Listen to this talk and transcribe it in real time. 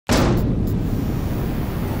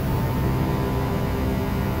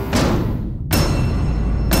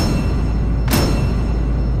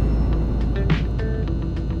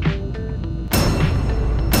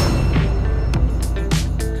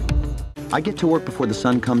I get to work before the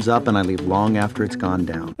sun comes up and I leave long after it's gone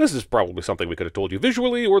down. This is probably something we could have told you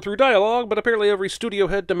visually or through dialogue, but apparently every studio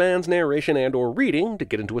head demands narration and or reading to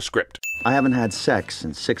get into a script. I haven't had sex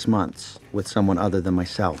in 6 months with someone other than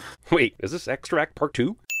myself. Wait, is this Extract Part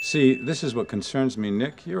 2? See, this is what concerns me,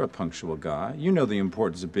 Nick. You're a punctual guy. You know the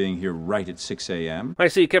importance of being here right at 6 a.m. I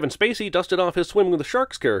see Kevin Spacey dusted off his Swimming with the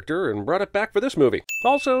Sharks character and brought it back for this movie.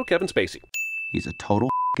 Also, Kevin Spacey. He's a total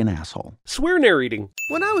f***ing asshole. Swear narrating.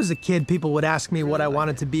 When I was a kid, people would ask me what I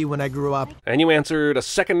wanted to be when I grew up. And you answered a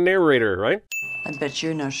second narrator, right? I bet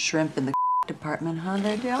you're no shrimp in the department, huh,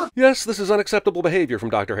 there, Dale? Yes, this is unacceptable behavior from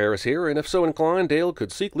Dr. Harris here, and if so inclined, Dale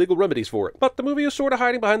could seek legal remedies for it. But the movie is sort of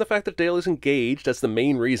hiding behind the fact that Dale is engaged as the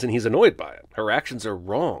main reason he's annoyed by it. Her actions are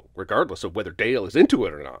wrong, regardless of whether Dale is into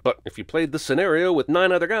it or not. But if you played this scenario with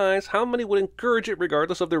 9 other guys, how many would encourage it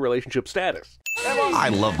regardless of their relationship status? I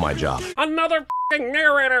love my job. Another f***ing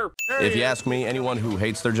narrator! If you ask me, anyone who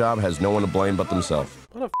hates their job has no one to blame but themselves.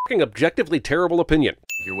 What a f***ing objectively terrible opinion.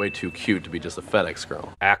 You're way too cute to be just a FedEx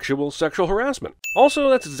girl. Actual sexual harassment. Also,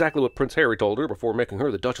 that's exactly what Prince Harry told her before making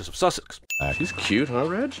her the Duchess of Sussex. She's cute, huh,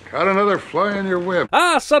 Reg? Got another fly in your whip.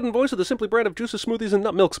 Ah, sudden voice of the Simply brand of juices, smoothies, and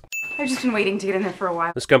nut milks. I've just been waiting to get in there for a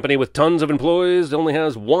while. This company with tons of employees only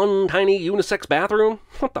has one tiny unisex bathroom?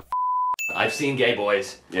 What the f***? I've seen gay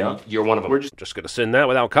boys. Yeah. You're one of them. We're just gonna send that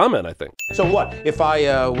without comment, I think. So what? If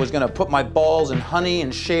I was gonna put my balls in honey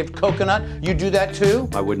and shaved coconut, you do that too?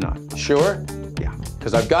 I would not. Sure? Yeah.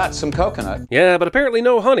 Because I've got some coconut. Yeah, but apparently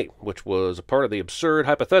no honey, which was a part of the absurd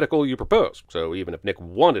hypothetical you proposed. So even if Nick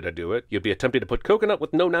wanted to do it, you'd be attempting to put coconut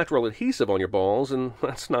with no natural adhesive on your balls, and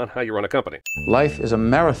that's not how you run a company. Life is a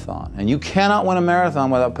marathon, and you cannot win a marathon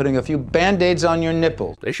without putting a few Band-Aids on your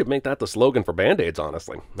nipples. They should make that the slogan for Band-Aids,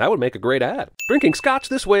 honestly. That would make a great ad. Drinking scotch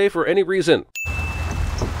this way for any reason.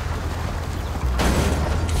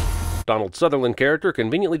 Donald Sutherland character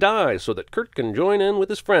conveniently dies so that Kurt can join in with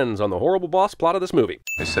his friends on the horrible boss plot of this movie.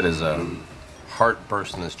 They said his heart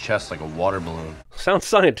burst in his chest like a water balloon. Sounds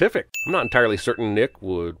scientific. I'm not entirely certain Nick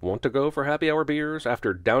would want to go for happy hour beers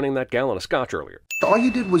after downing that gallon of scotch earlier. All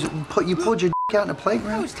you did was you pulled your out in the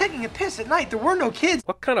playground? I was taking a piss at night. There were no kids.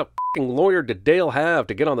 What kind of f***ing lawyer did Dale have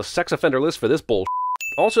to get on the sex offender list for this bullshit?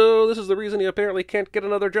 Also, this is the reason he apparently can't get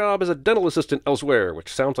another job as a dental assistant elsewhere,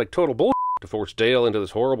 which sounds like total bullshit. To force Dale into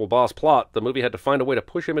this horrible boss plot, the movie had to find a way to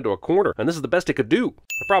push him into a corner, and this is the best it could do.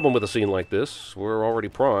 The problem with a scene like this, we're already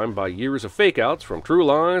primed by years of fake-outs, from True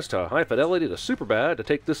Lies to High Fidelity to Superbad, to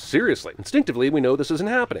take this seriously. Instinctively, we know this isn't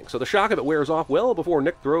happening, so the shock of it wears off well before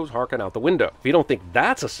Nick throws Harkin out the window. If you don't think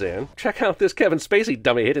that's a sin, check out this Kevin Spacey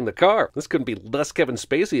dummy hitting the car. This couldn't be less Kevin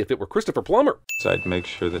Spacey if it were Christopher Plummer. So I'd make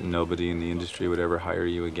sure that nobody in the industry would ever hire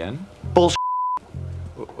you again? Bullshit.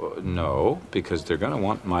 No, because they're going to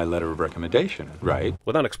want my letter of recommendation, right?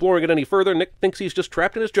 Without exploring it any further, Nick thinks he's just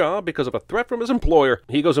trapped in his job because of a threat from his employer.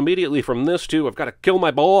 He goes immediately from this to, I've got to kill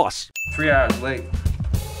my boss. 3 hours late.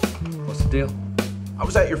 What's the deal? I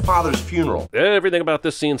was at your father's funeral. Everything about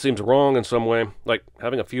this scene seems wrong in some way, like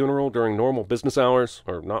having a funeral during normal business hours,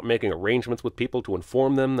 or not making arrangements with people to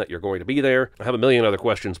inform them that you're going to be there. I have a million other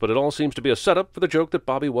questions, but it all seems to be a setup for the joke that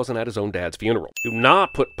Bobby wasn't at his own dad's funeral. Do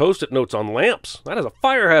not put post-it notes on lamps. That is a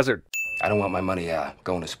fire hazard. I don't want my money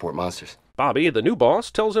going to support monsters. Bobby, the new boss,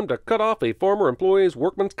 tells him to cut off a former employee's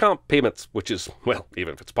workman's comp payments, which is, well,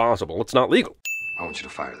 even if it's possible, it's not legal. I want you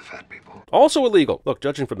to fire the fat people. Also illegal. Look,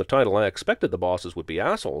 judging from the title, I expected the bosses would be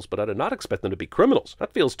assholes, but I did not expect them to be criminals.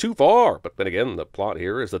 That feels too far. But then again, the plot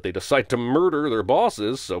here is that they decide to murder their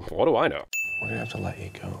bosses, so what do I know? We're gonna have to let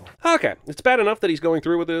you go. Okay, it's bad enough that he's going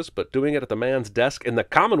through with this, but doing it at the man's desk in the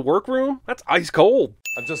common workroom? That's ice cold.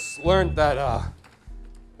 I've just learned that,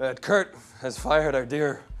 that Kurt has fired our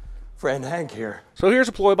dear friend Hank here. So here's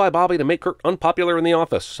a ploy by Bobby to make Kurt unpopular in the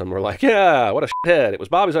office. And we're like, yeah, what a shithead. It was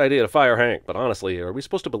Bobby's idea to fire Hank. But honestly, are we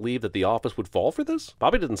supposed to believe that the office would fall for this?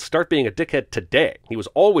 Bobby didn't start being a dickhead today. He was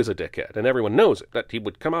always a dickhead, and everyone knows it. That he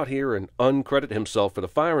would come out here and uncredit himself for the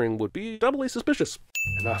firing would be doubly suspicious.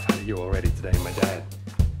 Enough out of you already today, my dad.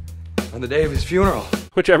 On the day of his funeral.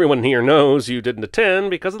 Which everyone here knows you didn't attend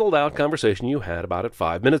because of the loud conversation you had about it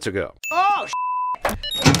 5 minutes ago. Oh,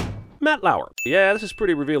 Matt Lauer. Yeah, this is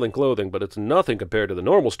pretty revealing clothing, but it's nothing compared to the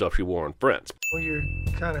normal stuff she wore on Friends. Well, you're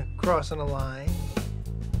kind of crossing a line.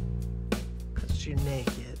 Because you're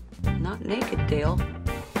naked. Not naked, Dale.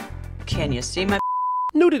 Can you see my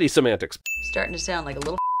Nudity semantics. starting to sound like a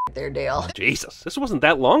little there, Dale? Jesus, this wasn't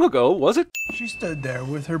that long ago, was it? She stood there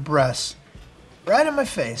with her breasts Right in my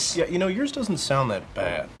face. Yeah, you know, yours doesn't sound that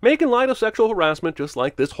bad. Making light of sexual harassment just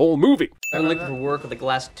like this whole movie. I've been looking for work for the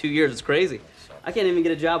last 2 years. It's crazy. I can't even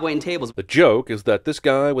get a job waiting tables. The joke is that this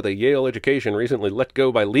guy with a Yale education recently let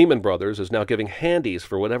go by Lehman Brothers is now giving handies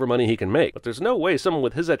for whatever money he can make. But there's no way someone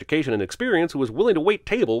with his education and experience who is willing to wait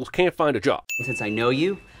tables can't find a job. And since I know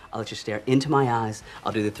you, I'll let you stare into my eyes.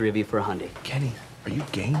 I'll do the 3 of you for $100. Kenny, are you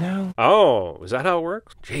gay now? Oh, is that how it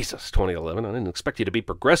works? Jesus, 2011, I didn't expect you to be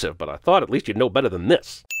progressive, but I thought at least you'd know better than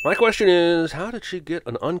this. My question is, how did she get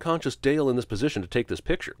an unconscious Dale in this position to take this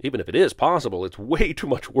picture? Even if it is possible, it's way too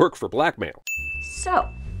much work for blackmail. So,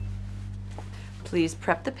 please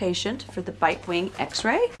prep the patient for the bite wing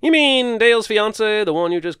x-ray. You mean Dale's fiance, the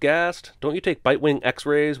one you just gassed? Don't you take bite wing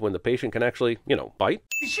x-rays when the patient can actually, bite?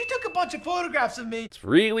 She took a bunch of photographs of me. It's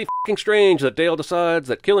really f***ing strange that Dale decides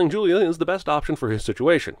that killing Julia is the best option for his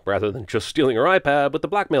situation, rather than just stealing her iPad with the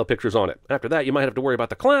blackmail pictures on it. After that, you might have to worry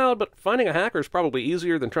about the cloud, but finding a hacker is probably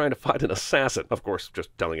easier than trying to find an assassin. Of course,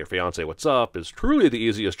 just telling your fiance what's up is truly the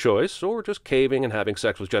easiest choice, or just caving and having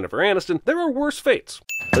sex with Jennifer Aniston. There are worse fates.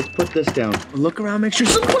 Let's put this down. Look around, make sure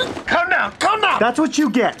someone... Calm down! That's what you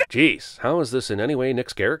get. Jeez, how is this in any way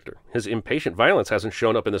Nick's character? His impatient violence hasn't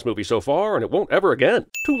shown up in this movie so far, and it won't ever again.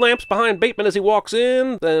 2 lamps behind Bateman as he walks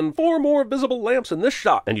in, then 4 more visible lamps in this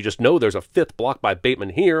shot, and you just know there's a 5th blocked by Bateman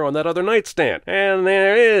here on that other nightstand. And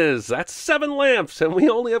there is! That's 7 lamps, and we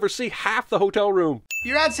only ever see half the hotel room.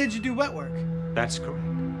 Your ad said you do wet work. That's correct.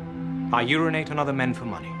 I urinate on other men for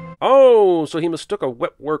money. Oh, so he mistook a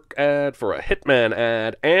wet work ad for a hitman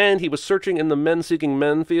ad, and he was searching in the men-seeking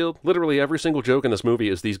men field. Literally every single joke in this movie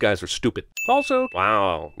is these guys are stupid. Also,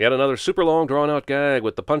 wow, yet another super long drawn-out gag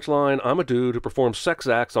with the punchline, I'm a dude who performs sex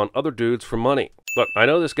acts on other dudes for money. Look, I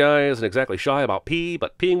know this guy isn't exactly shy about pee,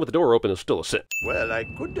 but peeing with the door open is still a sin. Well, I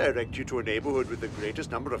could direct you to a neighborhood with the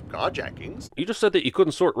greatest number of carjackings. You just said that you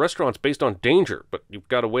couldn't sort restaurants based on danger, but you've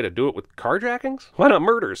got a way to do it with carjackings? Why not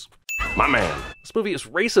murders? My man. This movie is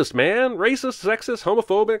racist, man. Racist, sexist,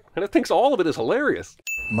 homophobic, and it thinks all of it is hilarious.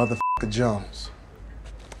 Motherfucker Jones.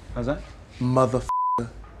 How's that? Motherfucker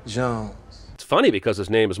Jones. It's funny because his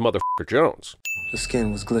name is Motherfucker Jones. The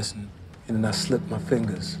skin was glistening, and then I slipped my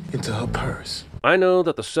fingers into her purse. I know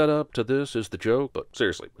that the setup to this is the joke, but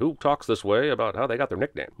seriously, who talks this way about how they got their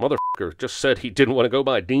nickname? Motherfucker just said he didn't want to go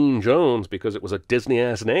by Dean Jones because it was a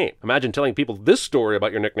Disney-ass name. Imagine telling people this story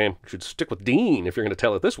about your nickname. You should stick with Dean if you're going to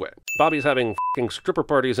tell it this way. Bobby's having f***ing stripper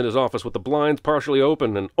parties in his office with the blinds partially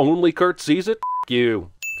open and only Kurt sees it? F*** you.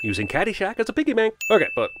 Using Caddyshack as a piggy bank. Okay,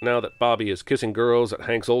 but now that Bobby is kissing girls at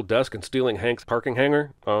Hank's old desk and stealing Hank's parking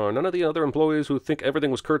hanger, are none of the other employees who think everything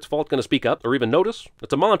was Kurt's fault going to speak up or even notice?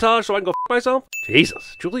 It's a montage so I can go f*** myself?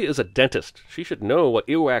 Jesus, Julia is a dentist. She should know what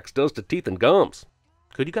earwax does to teeth and gums.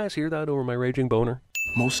 Could you guys hear that over my raging boner?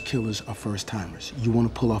 Most killers are first-timers. You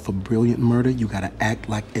want to pull off a brilliant murder, you gotta act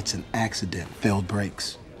like it's an accident. Failed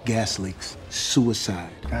brakes, gas leaks, suicide.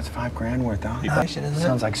 That's $5 grand worth, huh?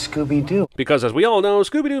 Sounds like Scooby-Doo. Because as we all know,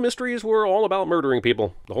 Scooby-Doo mysteries were all about murdering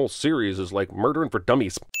people. The whole series is like murdering for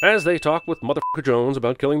dummies. As they talk with Motherfucker Jones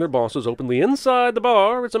about killing their bosses openly inside the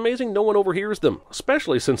bar, it's amazing no one overhears them.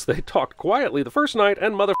 Especially since they talked quietly the first night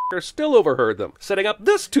and Motherfucker still overheard them, setting up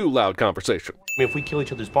this too loud conversation. I mean, if we kill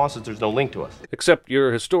each other's bosses, there's no link to us. Except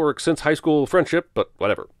your historic since high school friendship, but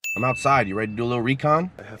whatever. I'm outside. You ready to do a little recon?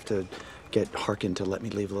 I have to get Harkin to let me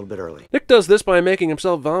leave a little bit early. Nick does this by making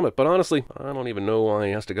himself vomit, but honestly, I don't even know why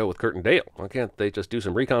he has to go with Kurt and Dale. Why can't they just do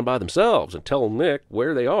some recon by themselves and tell Nick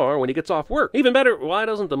where they are when he gets off work? Even better, why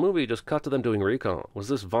doesn't the movie just cut to them doing recon? Was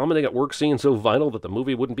this vomiting at work scene so vital that the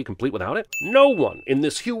movie wouldn't be complete without it? No one in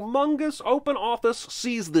this humongous open office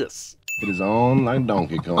sees this. It is on like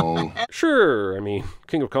Donkey Kong. Sure, I mean,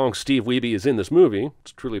 King of Kong Steve Wiebe is in this movie.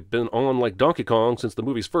 It's truly been on like Donkey Kong since the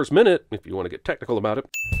movie's first minute, if you want to get technical about it.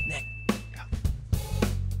 Nick, go.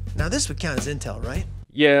 Now this would count as intel, right?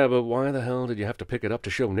 Yeah, but why the hell did you have to pick it up to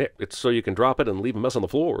show Nick? It's so you can drop it and leave a mess on the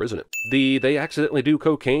floor, isn't it? The they accidentally do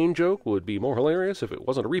cocaine joke would be more hilarious if it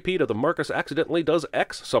wasn't a repeat of the Marcus accidentally does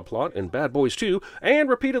X subplot in Bad Boys 2, and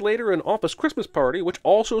repeated later in Office Christmas Party, which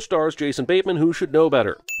also stars Jason Bateman, who should know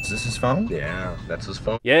better. Is this his phone? Yeah, that's his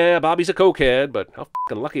phone. Yeah, Bobby's a cokehead, but how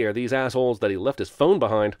fucking lucky are these assholes that he left his phone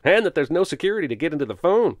behind, and that there's no security to get into the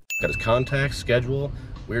phone? Got his contacts, schedule,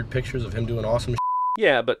 weird pictures of him doing awesome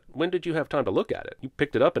Yeah, but when did you have time to look at it? You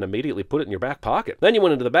picked it up and immediately put it in your back pocket. Then you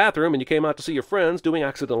went into the bathroom and you came out to see your friends doing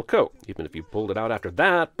accidental coke. Even if you pulled it out after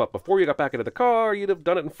that, but before you got back into the car, you'd have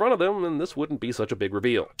done it in front of them, and this wouldn't be such a big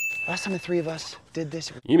reveal. Last time the three of us did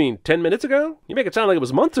this... You mean 10 minutes ago? You make it sound like it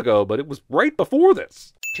was months ago, but it was right before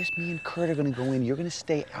this. Just me and Kurt are gonna go in. You're gonna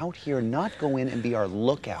stay out here, not go in and be our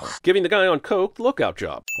lookout. Giving the guy on coke the lookout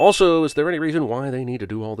job. Also, is there any reason why they need to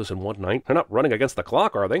do all this in one night? They're not running against the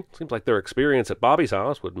clock, are they? Seems like their experience at Bobby's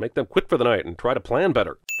house would make them quit for the night and try to plan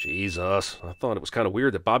better. Jesus, I thought it was kind of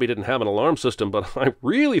weird that Bobby didn't have an alarm system, but I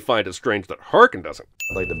really find it strange that Harkin doesn't.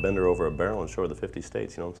 I'd like to bend her over a barrel and show her the 50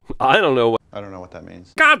 states, you know? I don't know what that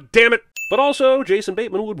means. God damn it! But also, Jason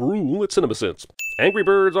Bateman would rule at CinemaSins. Angry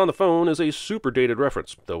Birds on the Phone is a super dated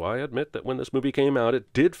reference, though I admit that when this movie came out,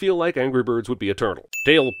 it did feel like Angry Birds would be eternal.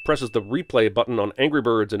 Dale presses the replay button on Angry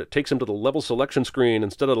Birds and it takes him to the level selection screen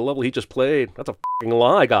instead of the level he just played. That's a f***ing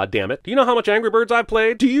lie, goddammit. Do you know how much Angry Birds I've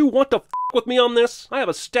played? Do you want to f*** with me on this? I have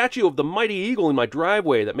a statue of the mighty eagle in my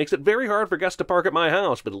driveway that makes it very hard for guests to park at my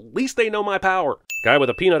house, but at least they know my power. Guy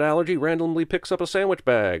with a peanut allergy randomly picks up a sandwich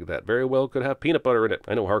bag that very well could have peanut butter in it.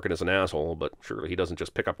 I know Harkin is an asshole, but surely he doesn't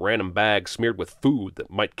just pick up random bags smeared with food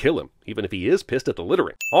that might kill him, even if he is pissed at the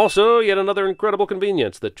littering. Also, yet another incredible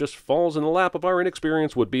convenience that just falls in the lap of our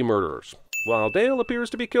inexperienced would-be murderers. While Dale appears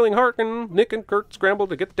to be killing Harkin, Nick and Kurt scramble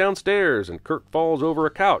to get downstairs, and Kurt falls over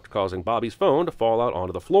a couch, causing Bobby's phone to fall out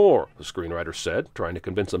onto the floor, the screenwriter said, trying to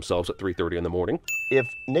convince themselves at 3:30 in the morning. If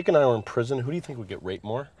Nick and I were in prison, who do you think would get raped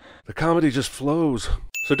more? The comedy just flows.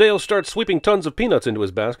 So Dale starts sweeping tons of peanuts into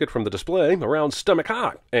his basket from the display around stomach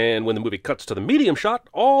high. And when the movie cuts to the medium shot,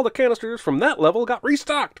 all the canisters from that level got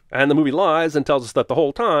restocked. And the movie lies and tells us that the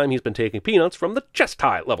whole time he's been taking peanuts from the chest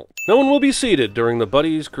high level. No one will be seated during the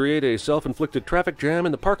buddies create a self-inflicted traffic jam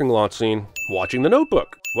in the parking lot scene, watching The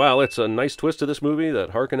Notebook. While it's a nice twist to this movie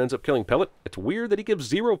that Harkin ends up killing Pellet, it's weird that he gives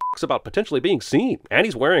zero fucks about potentially being seen. And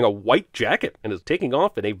he's wearing a white jacket and is taking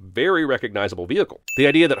off in a very recognizable vehicle. The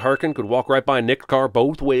idea that Harkin could walk right by Nick's car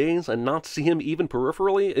both ways and not see him even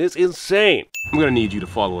peripherally is insane. I'm gonna need you to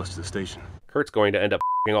follow us to the station. Kurt's going to end up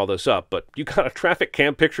f***ing all this up, but you got a traffic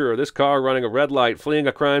cam picture of this car running a red light, fleeing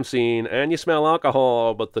a crime scene, and you smell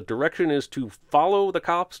alcohol, but the direction is to follow the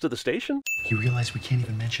cops to the station? You realize we can't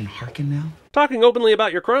even mention Harkin now? Talking openly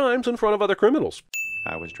about your crimes in front of other criminals.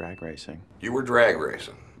 I was drag racing. You were drag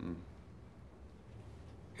racing.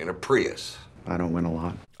 In a Prius. I don't win a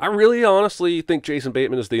lot. I really honestly think Jason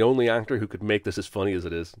Bateman is the only actor who could make this as funny as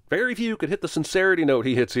it is. Very few could hit the sincerity note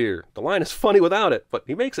he hits here. The line is funny without it, but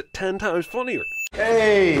he makes it 10 times funnier.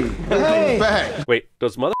 Hey! Back! Wait,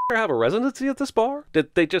 does mother have a residency at this bar?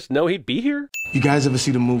 Did they just know he'd be here? You guys ever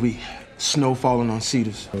see the movie Snow Falling on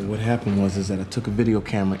Cedars? What happened was that I took a video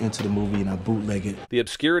camera into the movie and I bootlegged it. The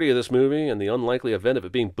obscurity of this movie and the unlikely event of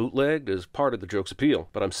it being bootlegged is part of the joke's appeal.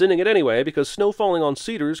 But I'm sending it anyway because Snow Falling on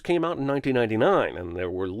Cedars came out in 1999, and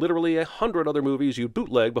there were literally 100 other movies you'd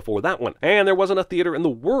bootleg before that one. And there wasn't a theater in the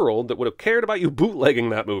world that would have cared about you bootlegging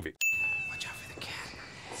that movie. Watch out for the cat.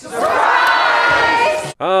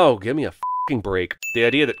 Surprise! Oh, give me a f***ing break. The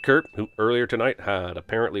idea that Kurt, who earlier tonight had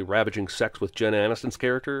apparently ravaging sex with Jen Aniston's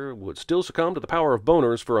character, would still succumb to the power of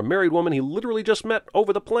boners for a married woman he literally just met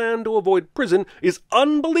over the plan to avoid prison is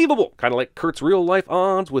unbelievable. Kind of like Kurt's real life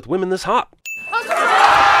odds with women this hot.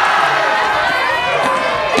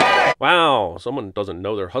 Wow, someone doesn't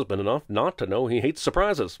know their husband enough not to know he hates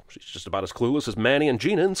surprises. She's just about as clueless as Manny and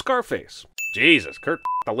Gina in Scarface. Jesus, Kurt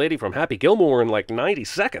f***ed a lady from Happy Gilmore in like 90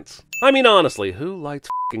 seconds. I mean, honestly, who lights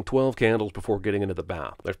f***ing 12 candles before getting into the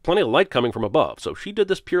bath? There's plenty of light coming from above, so she did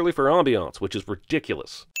this purely for ambiance, which is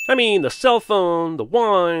ridiculous. I mean, the cell phone, the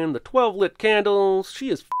wine, the 12 lit candles, she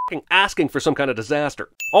is f***ing asking for some kind of disaster.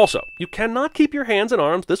 Also, you cannot keep your hands and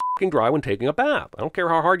arms this f***ing dry when taking a bath. I don't care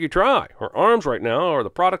how hard you try. Her arms right now are the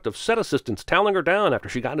product of set assistants toweling her down after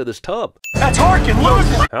she got into this tub. That's Harkin, look!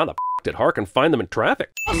 How the f*** did Harkin find them in traffic?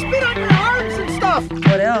 I'll spit on your arms and stuff!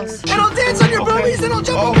 What else? And I'll dance on your boobies and I'll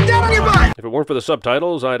jump up and down on your butt! If it weren't for the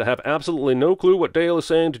subtitles, I'd have absolutely no clue what Dale is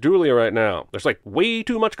saying to Julia right now. There's like way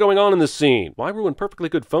too much going on in this scene. Why ruin perfectly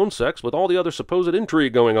good phone sex with all the other supposed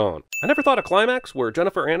intrigue going on? I never thought a climax where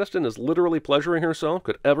Jennifer Aniston is literally pleasuring herself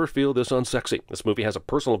could ever feel this unsexy. This movie has a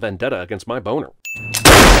personal vendetta against my boner.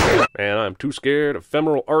 And I'm too scared of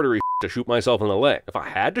femoral artery to shoot myself in the leg. If I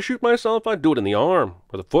had to shoot myself, I'd do it in the arm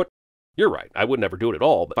or the foot. You're right, I would never do it at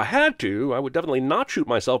all, but if I had to, I would definitely not shoot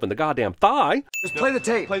myself in the goddamn thigh. Just play the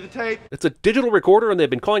tape. Play the tape. It's a digital recorder and they've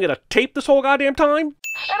been calling it a tape this whole goddamn time?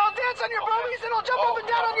 And I'll dance on your boobies and I'll jump up and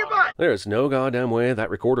down on your butt! There's no goddamn way that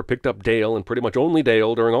recorder picked up Dale, and pretty much only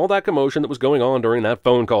Dale, during all that commotion that was going on during that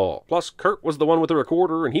phone call. Plus, Kurt was the one with the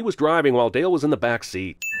recorder and he was driving while Dale was in the back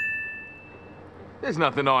seat. There's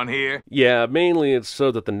nothing on here. Yeah, mainly it's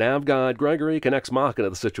so that the nav guide, Gregory, can ex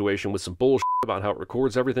machina the situation with some bullshit about how it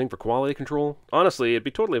records everything for quality control. Honestly, it'd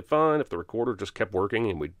be totally fine if the recorder just kept working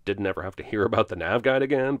and we didn't ever have to hear about the nav guide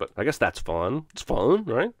again, but I guess that's fun. It's fun,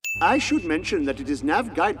 right? I should mention that it is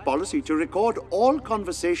nav guide policy to record all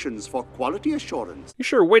conversations for quality assurance. You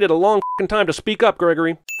sure waited a long time to speak up,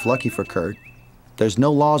 Gregory. Lucky for Kurt, there's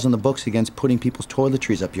no laws in the books against putting people's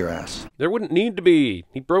toiletries up your ass. There wouldn't need to be.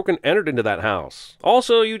 He broke and entered into that house.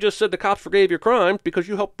 Also, you just said the cops forgave your crimes because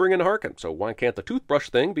you helped bring in Harkin, so why can't the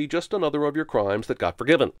toothbrush thing be just another of your crimes that got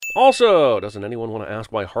forgiven? Also, doesn't anyone want to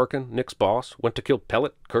ask why Harkin, Nick's boss, went to kill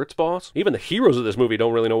Pellet, Kurt's boss? Even the heroes of this movie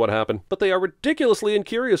don't really know what happened, but they are ridiculously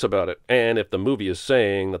incurious about it. And if the movie is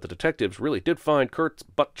saying that the detectives really did find Kurt's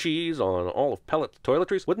butt cheese on all of Pellet's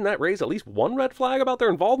toiletries, wouldn't that raise at least one red flag about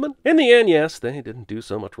their involvement? In the end, yes, they didn't do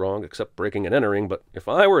so much wrong except breaking and entering, but if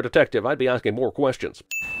I were a detective, I'd be asking more questions.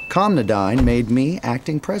 Comnodyne made me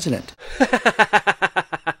acting president.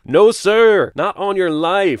 No, sir. Not on your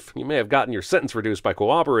life. You may have gotten your sentence reduced by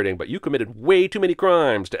cooperating, but you committed way too many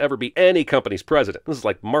crimes to ever be any company's president. This is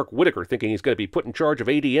like Mark Whitaker thinking he's going to be put in charge of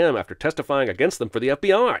ADM after testifying against them for the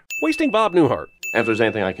FBI. Wasting Bob Newhart. If there's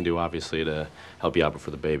anything I can do, obviously, to help you out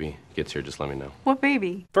before the baby gets here, just let me know. What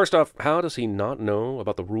baby? First off, how does he not know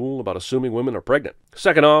about the rule about assuming women are pregnant?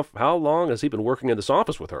 Second off, how long has he been working in this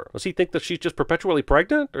office with her? Does he think that she's just perpetually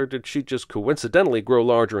pregnant, or did she just coincidentally grow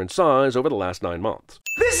larger in size over the last 9 months?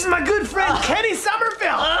 This is my good friend Kenny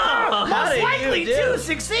Somerville. Most likely do? to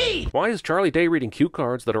succeed. Why is Charlie Day reading cue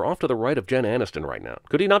cards that are off to the right of Jen Aniston right now?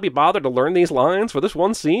 Could he not be bothered to learn these lines for this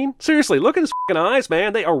one scene? Seriously, look at his f***ing eyes,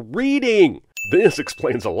 man. They are reading. This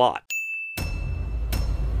explains a lot.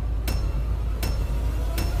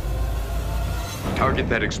 Target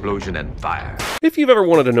that explosion and fire. If you've ever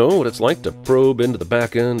wanted to know what it's like to probe into the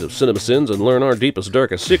back end of CinemaSins and learn our deepest,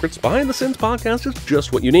 darkest secrets, Behind the Sins podcast is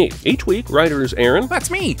just what you need. Each week, writers Aaron,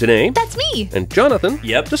 that's me, Danae, that's me, and Jonathan,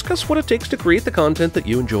 yep, discuss what it takes to create the content that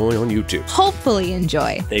you enjoy on YouTube. Hopefully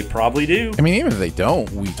enjoy. They probably do. I mean, even if they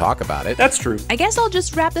don't, we talk about it. That's true. I guess I'll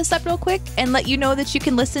just wrap this up real quick and let you know that you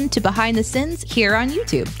can listen to Behind the Sins here on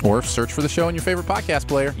YouTube. Or search for the show in your favorite podcast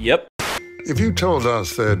player. Yep. If you told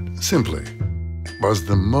us that Simply was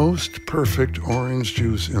the most perfect orange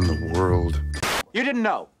juice in the world. You didn't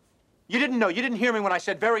know. You didn't know. You didn't hear me when I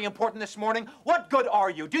said very important this morning. What good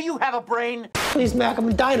are you? Do you have a brain? Please, Mac,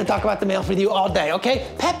 I'm dying to talk about the mail with you all day, okay?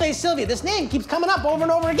 Pepe Sylvia, this name keeps coming up over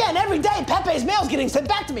and over again. Every day, Pepe's mail's getting sent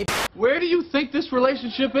back to me. Where do you think this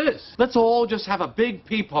relationship is? Let's all just have a big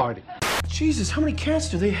pee party. Jesus, how many cats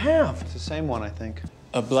do they have? It's the same one, I think.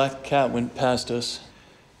 A black cat went past us,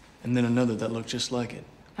 and then another that looked just like it.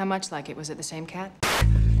 How much like it? Was it the same cat?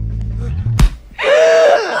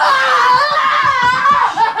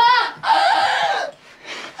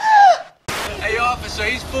 Hey, officer,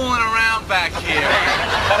 he's fooling around back here.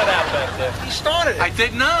 Cut it out back there. He started it. I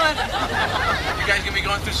did not. You guys gonna be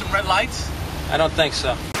going through some red lights? I don't think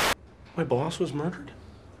so. My boss was murdered?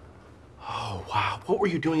 Oh, wow. What were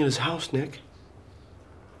you doing in his house, Nick?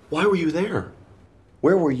 Why were you there?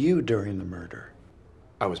 Where were you during the murder?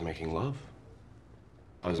 I was making love.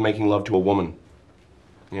 I was making love to a woman.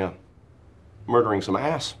 Yeah. Murdering some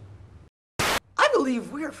ass. I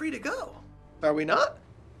believe we are free to go. Are we not?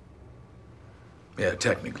 Yeah,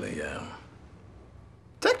 technically, yeah.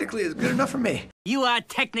 Technically, it's good enough for me. You are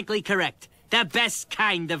technically correct. The best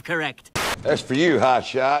kind of correct. That's for you,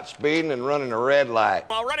 hotshot, speeding and running a red light.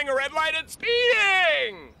 While running a red light and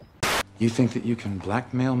speeding! You think that you can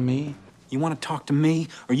blackmail me? You want to talk to me,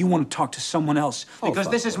 or you want to talk to someone else? Because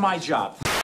this is my job.